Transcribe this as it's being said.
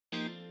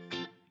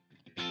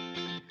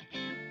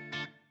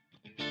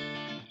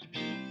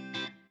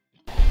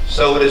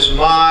So it is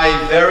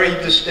my very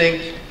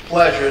distinct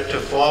pleasure to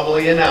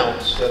formally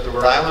announce that the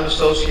Rhode Island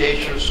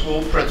Association of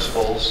School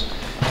Principals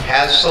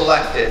has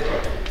selected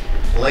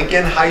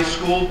Lincoln High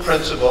School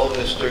Principal,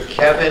 Mr.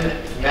 Kevin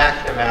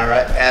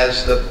McNamara,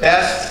 as the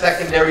best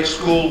secondary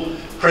school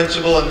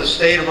principal in the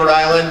state of Rhode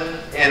Island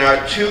and our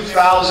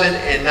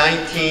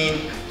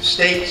 2019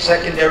 State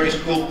Secondary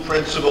School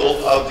Principal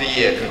of the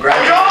Year.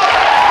 Congratulations.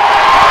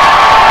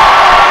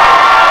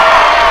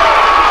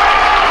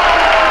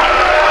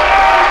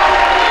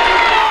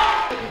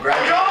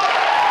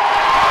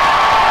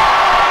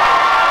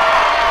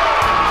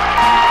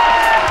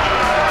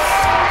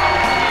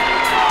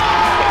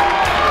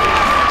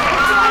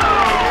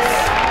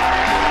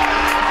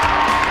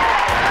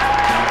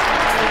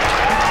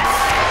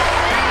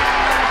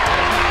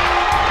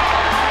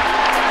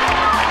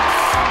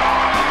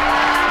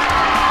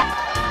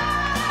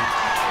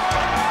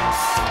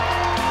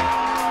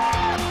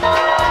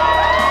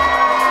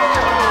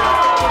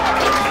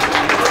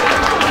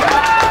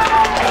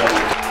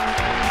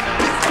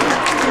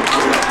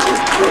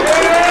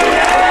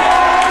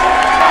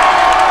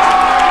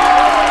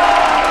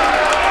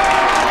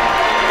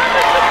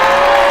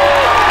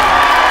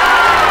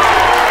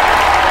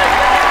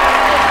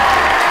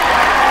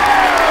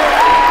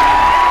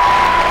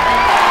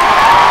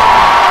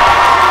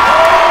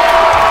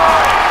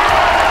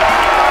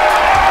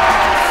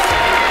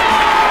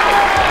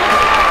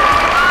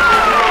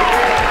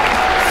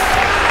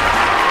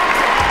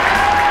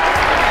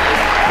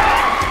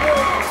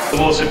 The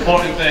most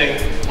important thing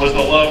was the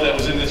love that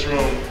was in this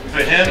room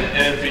for him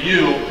and for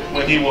you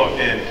when he walked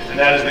in, and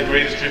that is the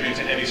greatest tribute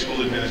to any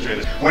school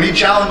administrator. When he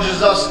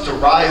challenges us to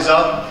rise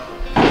up,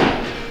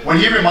 when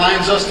he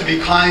reminds us to be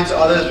kind to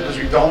others because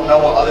we don't know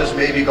what others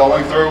may be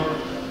going through,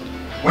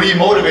 when he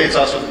motivates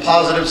us with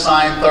Positive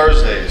Sign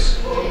Thursdays,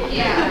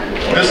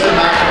 Mr.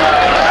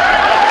 McNamara.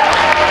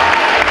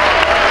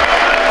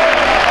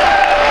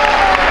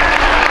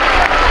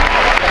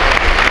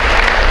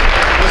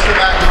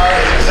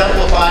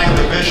 Exemplifying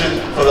the vision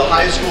for the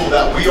high school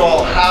that we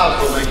all have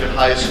for Lincoln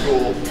High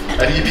School,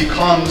 and he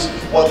becomes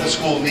what the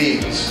school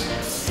needs.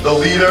 The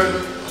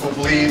leader who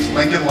bleeds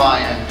Lincoln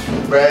Lion,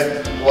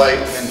 red, white,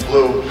 and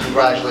blue.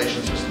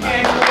 Congratulations, Mr.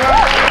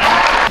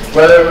 McNamara.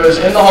 Whether it was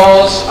in the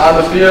halls, on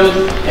the field,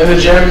 in the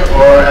gym,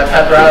 or at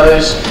pep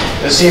rallies,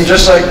 it seemed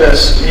just like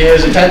this. He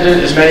has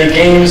attended as many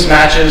games,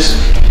 matches,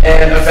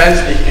 and events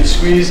that he could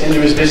squeeze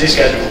into his busy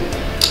schedule.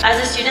 As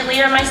a student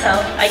leader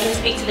myself, I can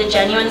speak to the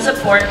genuine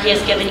support he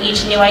has given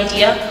each new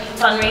idea,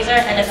 fundraiser,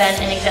 and event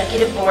an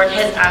executive board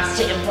has asked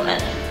to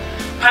implement.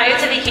 Prior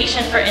to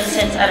vacation, for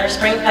instance, at our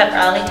spring pep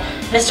rally,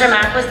 Mr.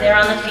 Mack was there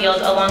on the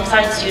field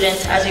alongside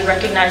students as we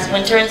recognized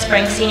winter and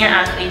spring senior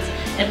athletes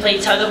and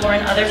played tug-of-war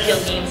and other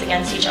field games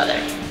against each other.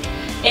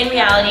 In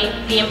reality,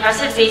 the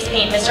impressive face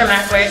paint Mr.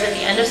 Mack wears at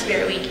the end of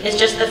Spirit Week is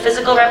just the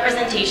physical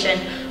representation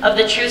of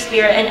the true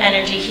spirit and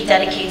energy he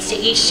dedicates to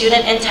each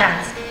student and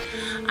task.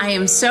 I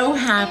am so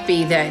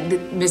happy that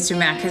Mr.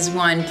 Mack has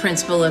won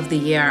Principal of the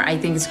Year. I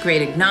think it's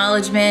great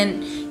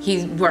acknowledgement.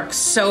 He works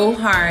so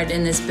hard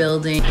in this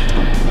building.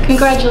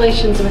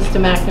 Congratulations, Mr.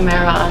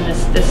 McNamara, on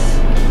this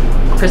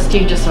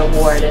prestigious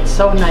award. It's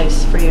so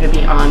nice for you to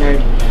be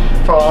honored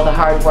for all the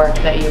hard work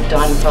that you've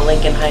done for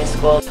Lincoln High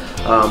School.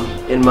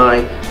 In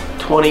my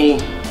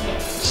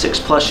 26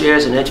 plus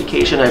years in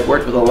education, I've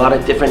worked with a lot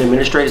of different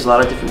administrators, a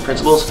lot of different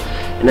principals,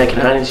 and I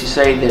can honestly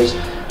say there's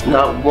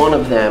not one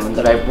of them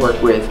that I've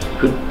worked with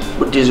who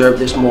would deserve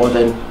this more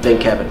than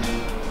Kevin.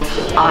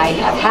 I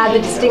have had the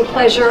distinct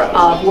pleasure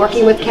of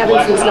working with Kevin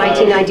since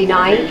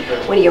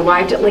 1999 when he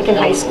arrived at Lincoln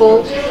High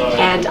School,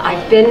 and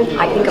I've been,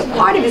 I think, a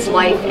part of his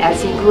life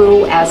as he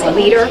grew as a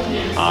leader.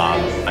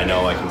 I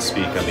know I can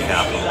speak on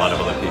behalf of a lot of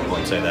other people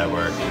and say that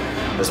we're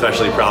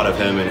especially proud of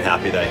him and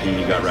happy that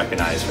he got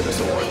recognized for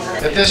this award.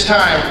 At this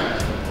time,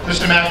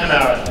 Mr.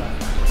 McNamara,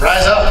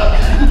 rise up.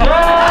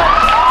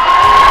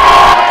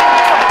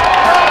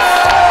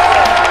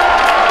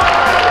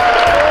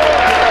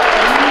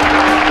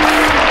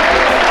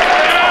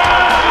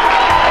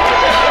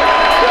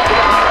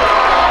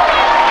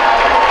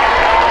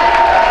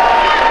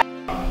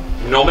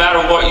 No matter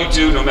what you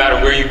do, no matter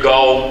where you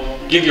go,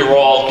 give your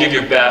all, give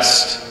your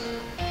best,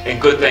 and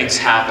good things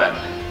happen.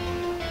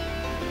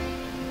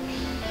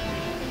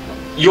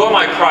 You're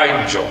my pride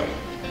and joy.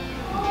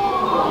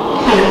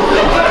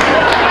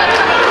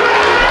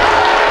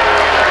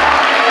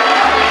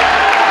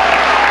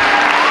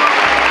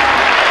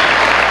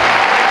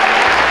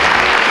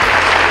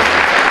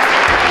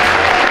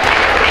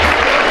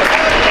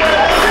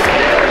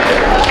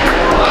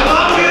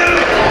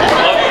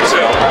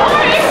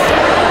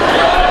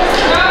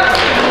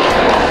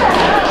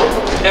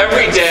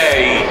 Every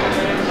day,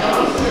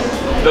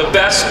 the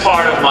best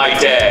part of my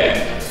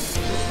day,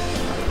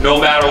 no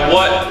matter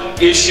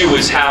what issue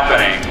is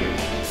happening,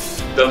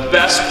 the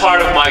best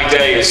part of my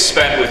day is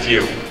spent with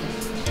you.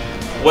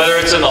 Whether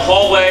it's in the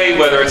hallway,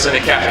 whether it's in the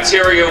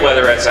cafeteria,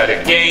 whether it's at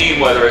a game,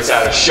 whether it's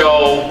at a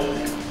show,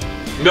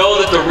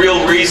 know that the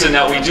real reason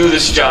that we do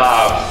this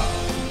job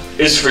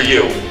is for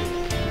you.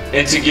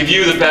 and to give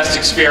you the best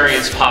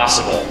experience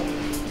possible.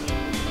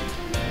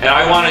 And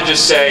I want to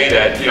just say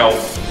that, you know,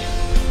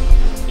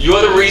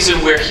 you're the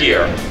reason we're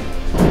here.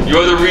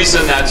 You're the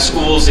reason that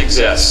schools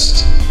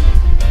exist.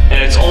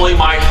 And it's only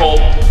my hope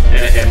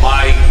and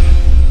my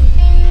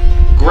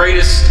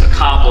greatest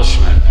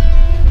accomplishment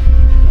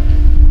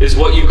is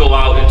what you go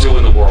out and do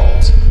in the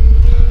world.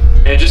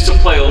 And just to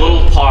play a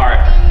little part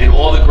in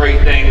all the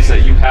great things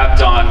that you have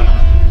done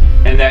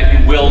and that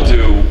you will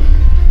do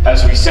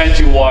as we send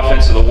you off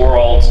into the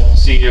world,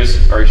 seniors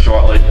very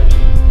shortly,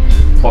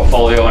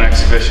 portfolio and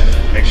exhibition.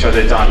 Make sure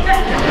they're done.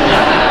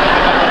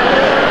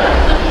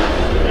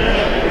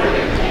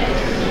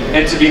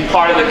 And to be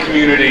part of the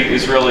community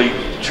is really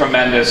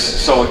tremendous.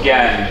 So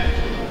again,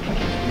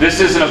 this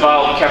isn't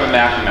about Kevin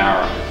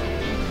McNamara.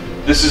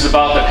 This is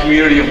about the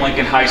community of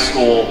Lincoln High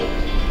School.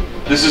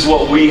 This is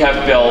what we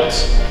have built.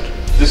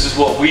 This is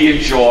what we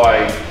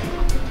enjoy.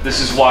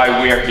 This is why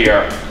we're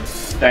here.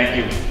 Thank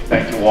you.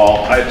 Thank you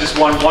all. Just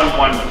one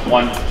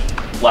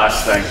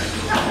last thing.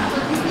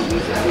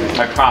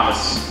 I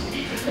promise.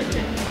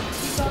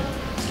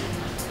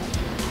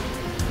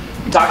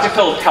 Dr.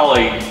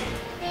 Filippelli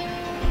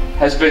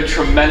has been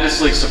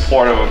tremendously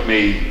supportive of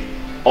me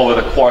over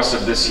the course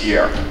of this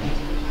year.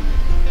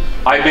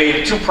 I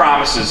made 2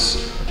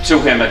 promises to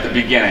him at the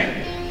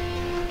beginning.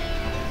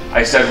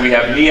 I said we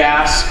have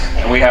NEASC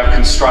and we have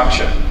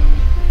construction.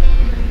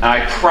 And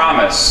I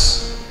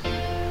promise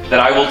that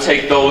I will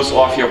take those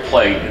off your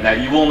plate and that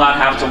you will not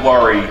have to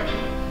worry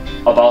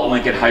about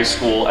Lincoln High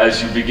School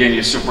as you begin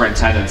your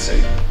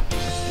superintendency.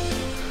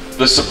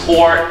 The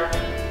support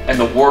and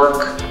the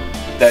work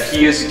that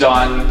he has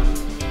done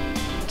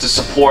to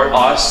support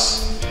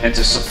us and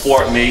to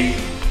support me,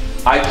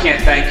 I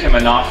can't thank him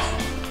enough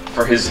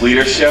for his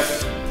leadership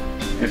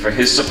and for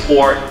his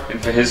support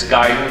and for his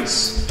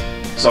guidance.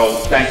 So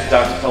thank you,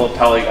 Dr.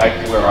 Filippelli.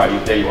 Where are you?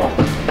 There you are.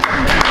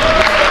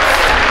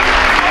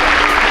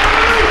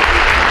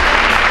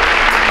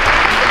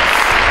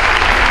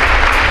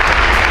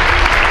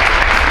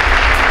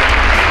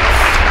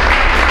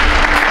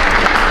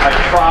 I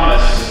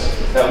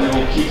promise that we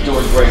will keep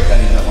doing great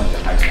things